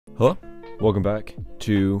Hello, welcome back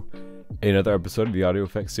to another episode of the audio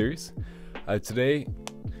effects series. Today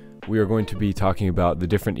we are going to be talking about the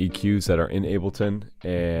different EQs that are in Ableton,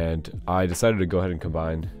 and I decided to go ahead and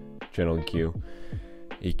combine channel EQ,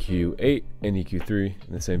 EQ8 and EQ3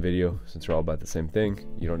 in the same video. Since they're all about the same thing,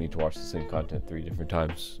 you don't need to watch the same content 3 different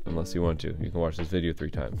times unless you want to. You can watch this video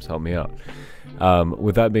 3 times, help me out.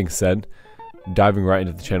 With that being said, diving right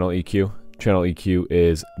into the channel EQ. Channel EQ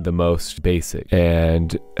is the most basic,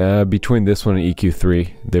 and between this one and EQ3,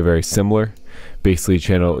 they're very similar. Basically,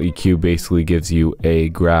 channel EQ basically gives you a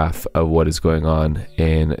graph of what is going on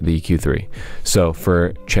in the EQ3. So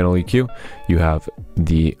for channel EQ, you have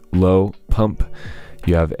the low pump,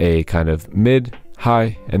 you have a kind of mid,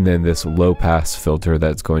 high, and then this low pass filter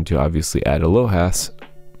that's going to obviously add a low pass,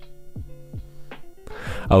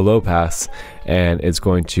 and it's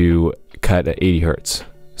going to cut at 80 hertz.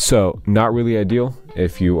 So not really ideal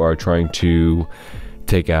if you are trying to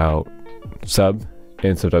take out sub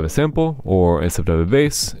in some type of sample or in some type of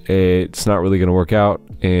bass. It's not really going to work out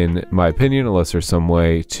in my opinion unless there's some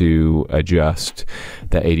way to adjust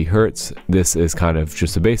that 80 hertz. This is kind of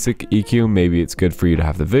just a basic EQ. Maybe it's good for you to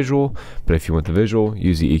have the visual, but if you want the visual,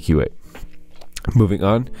 use the EQ8. Moving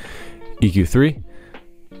on, EQ3,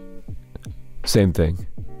 same thing,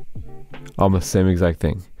 almost same exact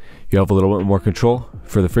thing. You have a little bit more control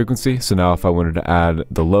for the frequency. So now if I wanted to add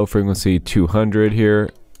the low frequency 200 here,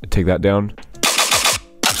 take that down,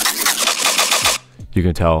 you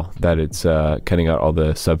can tell that it's cutting out all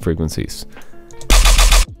the sub frequencies.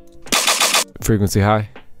 Frequency high,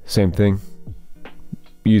 same thing,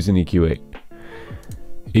 using EQ8.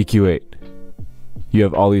 EQ8, you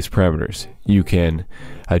have all these parameters. You can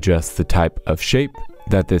adjust the type of shape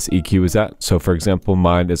that this EQ is at. So for example,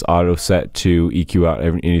 mine is auto set to EQ out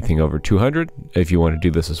anything over 200. If you want to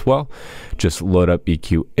do this as well, just load up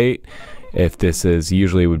EQ8. If this is,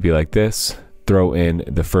 usually it would be like this, throw in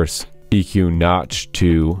the first EQ notch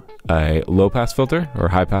to a low pass filter or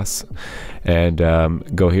high pass, and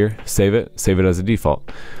go here, save it as a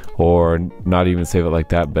default, or not even save it like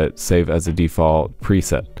that, but save as a default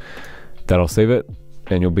preset. That'll save it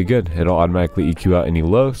and you'll be good. It'll automatically EQ out any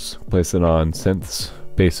lows, place it on synths,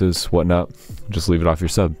 basses, whatnot, just leave it off your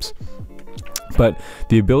subs. But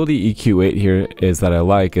the ability EQ8 here is that I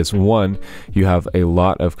like is, one, you have a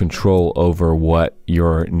lot of control over what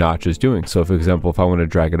your notch is doing. So for example, if I want to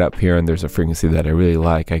drag it up here and there's a frequency that I really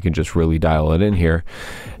like, I can just really dial it in here.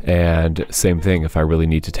 And same thing, if I really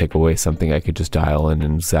need to take away something, I could just dial in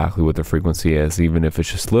exactly what the frequency is, even if it's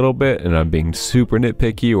just a little bit and I'm being super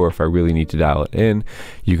nitpicky, or if I really need to dial it in,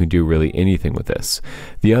 you can do really anything with this.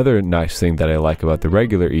 The other nice thing that I like about the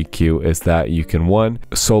regular EQ is that you can, one,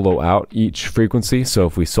 solo out each frequency. So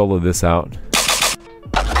if we solo this out,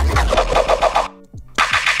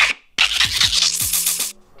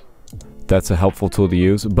 that's a helpful tool to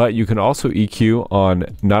use. But you can also EQ on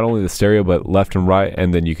not only the stereo but left and right,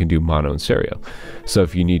 and then you can do mono and stereo. So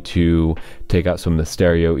if you need to take out some of the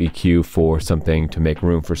stereo EQ for something to make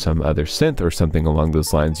room for some other synth or something along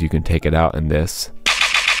those lines, you can take it out in this.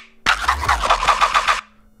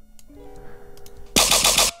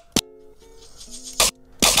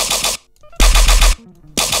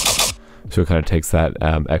 So it kind of takes that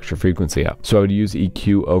extra frequency out. So I would use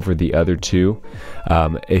EQ over the other two.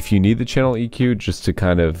 If you need the channel EQ just to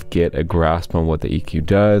kind of get a grasp on what the EQ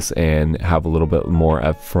does and have a little bit more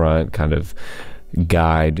upfront kind of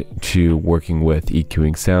guide to working with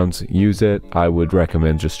EQing sounds, use it. I would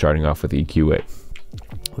recommend just starting off with EQ8.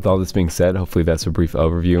 With all this being said, hopefully that's a brief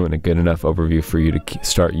overview and a good enough overview for you to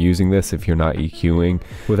start using this if you're not EQing.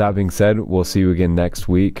 With that being said, we'll see you again next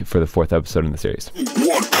week for the 4th episode in the series.